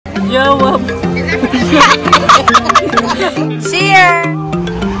Cheers!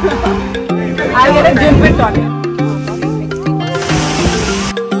 I'll get a gin with tonic.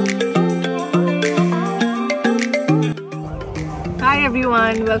 Hi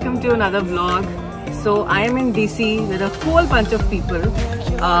everyone, welcome to another vlog. So I am in DC with a whole bunch of people.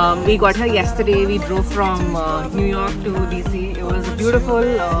 We got here yesterday. We drove from New York to DC. It was a beautiful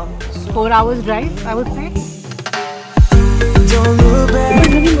 4 hours drive, I would say. Don't look back,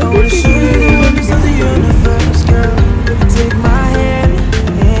 I wanna show you the wonders of the universe, girl. Take my hand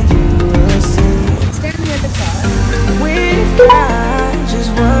and you will see. Stand near the car. We've got just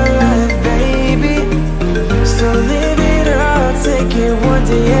one life, baby. So live it up, take it one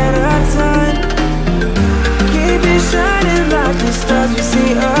day at a time. Keep it shining like the stars we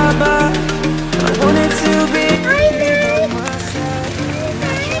see above. I want it to be.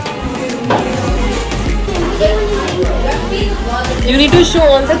 You need to show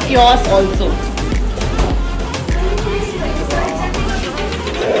on the kiosk also.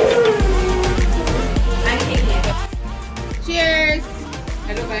 Cheers!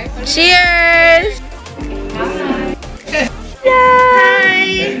 Hello, bye. Cheers!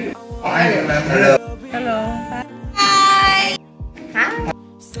 Hi! Hello. Hi!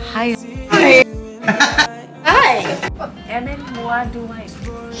 Hi. Hi! Emil, Moa, do mine.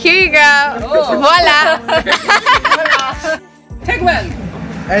 Here you go! Voila! Take well.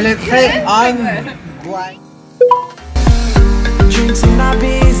 And let's say I'm blind. Drinks in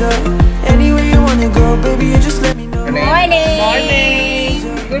Ibiza. Anywhere you wanna go, baby, you just let me know. Morning! Morning.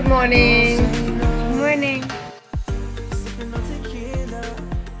 Good morning. Morning.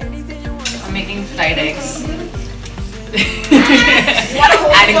 I'm making fried eggs.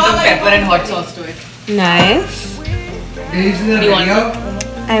 Adding some pepper and hot sauce to it. Nice. Do you want some?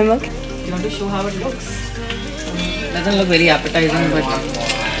 I'm okay. Do you want to show how it looks? Doesn't look very appetizing, but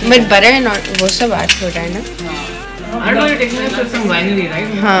But butter and not वो सब add होता है ना? I don't know. You're taking us to some winery,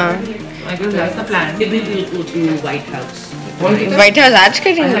 right? हाँ. I guess that's the plan. Maybe we'll go to White House. White House आज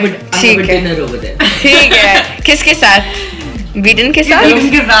करेंगे? I have ठीक a है. dinner over there. ठीक है. किसके साथ? बीडन के साथ? बीडन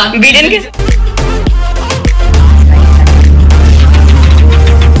के साथ. बीडन के साथ?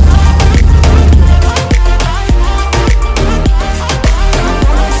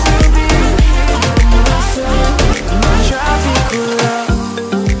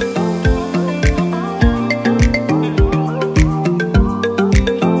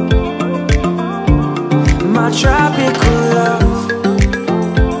 Tropical love.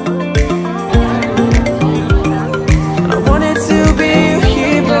 I wanted to be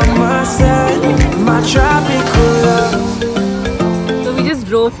here by my side. My tropical love. So we just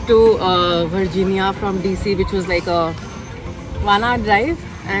drove to Virginia from DC, which was like a 1 hour drive,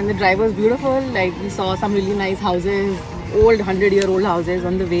 and the drive was beautiful. Like we saw some really nice houses, old 100-year-old houses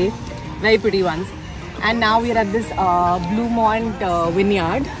on the way, very pretty ones. And now we are at this Bluemont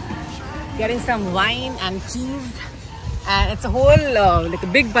vineyard, getting some wine and cheese, and it's a whole like a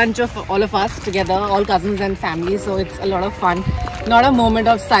big bunch of all of us together, all cousins and family, so it's a lot of fun. Not a moment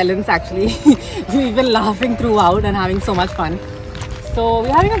of silence actually. We've been laughing throughout and having so much fun, so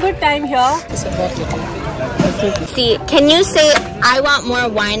we're having a good time here. See, can you say I want more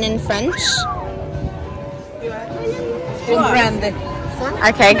wine in French?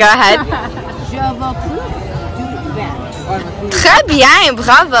 Okay, go ahead. Très bien,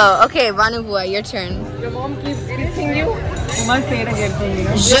 bravo. Okay, Bhanushree, your turn. Your mom keeps teaching you. You must say it again for me.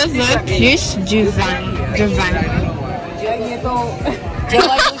 Je veux plus du vin. Du vin. ये तो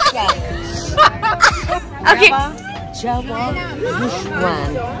Okay.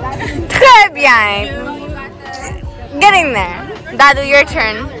 Très bien. Getting there. Dadu, your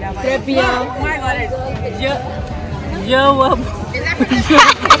turn. Très bien.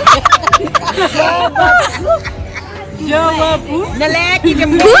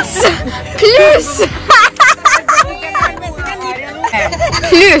 Plus. Plus.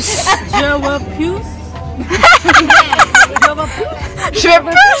 Plus. Je veux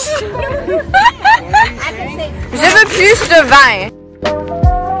plus. Je veux plus de vin.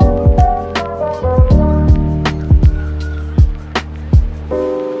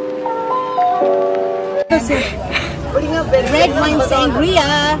 Red wine sangria.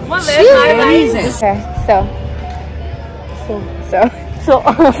 Okay, so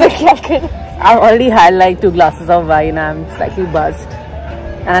I've already had like 2 glasses of wine. I'm slightly buzzed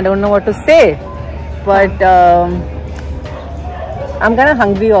and I don't know what to say, but I'm kind of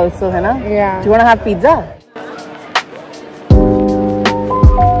hungry also, hai na? Yeah. Do you want to have pizza?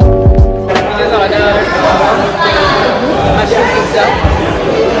 Mushroom pizza.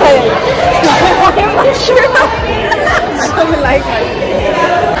 Mushroom. I like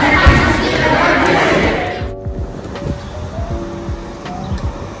it.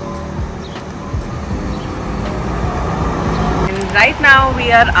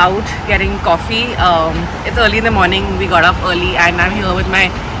 are out getting coffee. It's early in the morning. We got up early and I'm here with my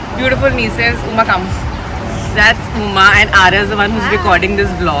beautiful nieces. Uma comes. That's Uma, and Ara is the one who's recording this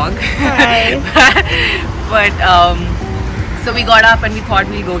vlog. Hi. But so we got up and we thought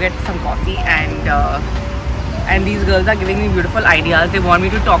we'll go get some coffee, and these girls are giving me beautiful ideas. They want me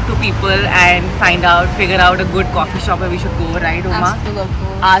to talk to people and figure out a good coffee shop where we should go, right, Uma? Ask the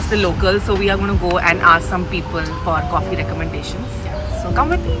locals. Ask the locals. So we are going to go and ask some people for coffee recommendations. So come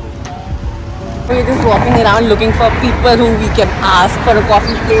with me. We're just walking around looking for people who we can ask for a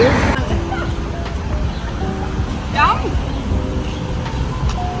coffee place.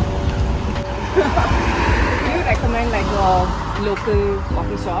 Do you recommend like a local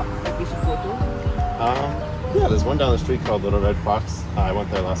coffee shop that we should go to? Yeah, there's one down the street called Little Red Fox. I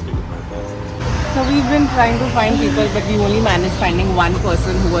went there last week with my friends. So we've been trying to find people, but we only managed finding one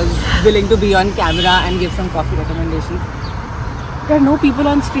person who was willing to be on camera and give some coffee recommendations. There are no people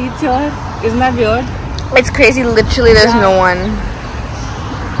on streets here. Isn't that weird? It's crazy. Literally, there's no one.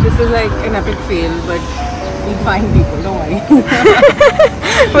 This is like an epic fail, but we'll find people. Don't worry.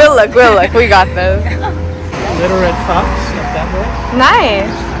 We'll look. We got this. Little Red Fox up that way.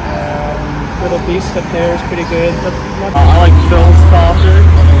 Nice. Little Beast up there is pretty good. I like Phil's coffee.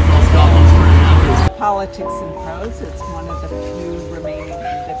 Phil's coffee's pretty good. Politics and Prose. It's one of the few remaining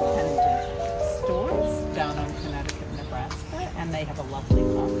independent stores down in Connecticut, Nebraska, and they have a lovely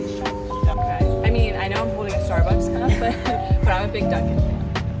coffee shop. Okay. I mean, I know I'm holding a Starbucks cup, but I'm a big Dunkin' fan.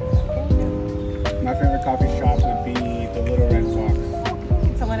 My favorite coffee shop would be the Little Red Fox.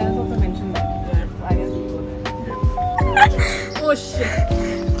 Someone else also mentioned that. So I guess we'll go there. Oh shit.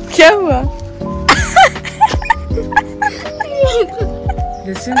 क्या हुआ?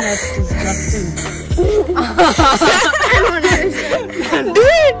 Listen, that's disgusting. I don't understand. Do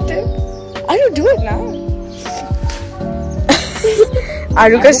it. I don't do it now.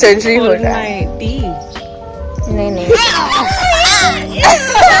 आलू का surgery हो रहा है. My tea. नहीं नहीं.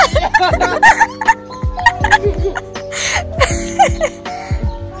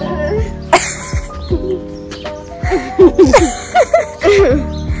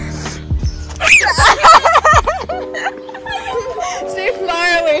 Stay far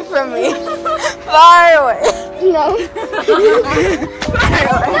away from me. Far away. No. Far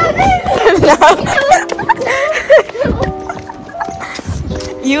away. No.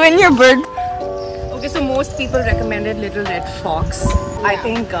 You and your bird. Okay, so most people recommended Little Red Fox. I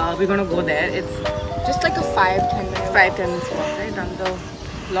think we're gonna go there. It's Just like a 5-10 minute. 5-10 minutes walk, right? Down the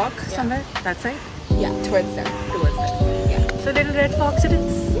block somewhere. That side? Yeah, towards them. Towards that. Yeah. So Little Red Fox it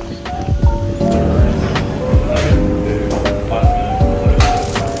is.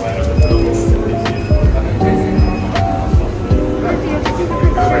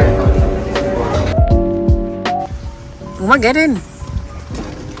 Uma, get in.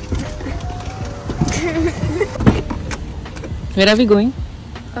 Where are we going?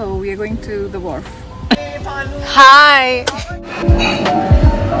 Oh, we are going to the wharf. Hi.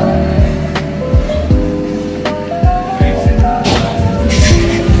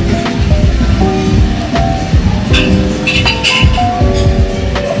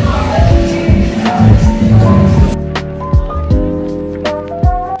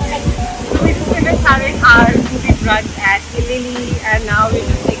 Brunch at Lily, and now we're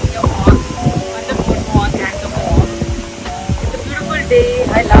just taking a walk on the boardwalk and the walk. It's a beautiful day.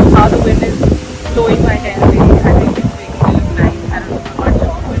 I love how the wind is blowing my hair away. I think it's making it look nice. I don't know much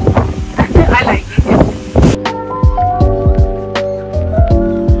of it. I like it.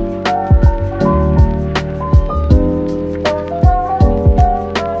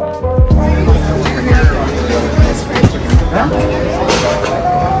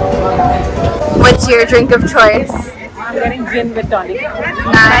 What's your drink of choice? I'm getting gin with tonic. I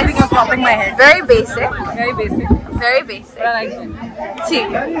Nice. think I'm popping my head. Very basic. Very basic. Very basic. But I like gin.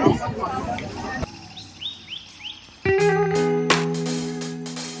 ठीक है.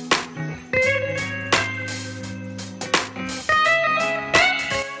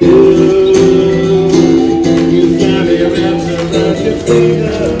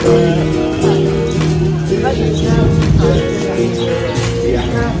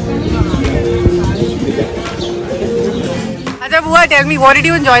 Bua, tell me, what did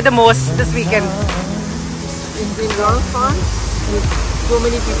you enjoy the most this weekend? It's been a lot of fun with so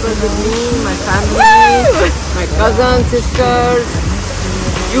many people with me, my family, my cousins, sisters,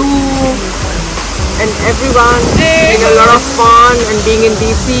 you, and everyone. It's been a lot of fun and being in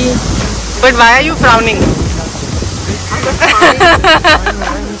DC. But why are you frowning? I'm just fine.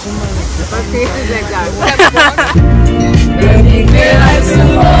 My face is like that.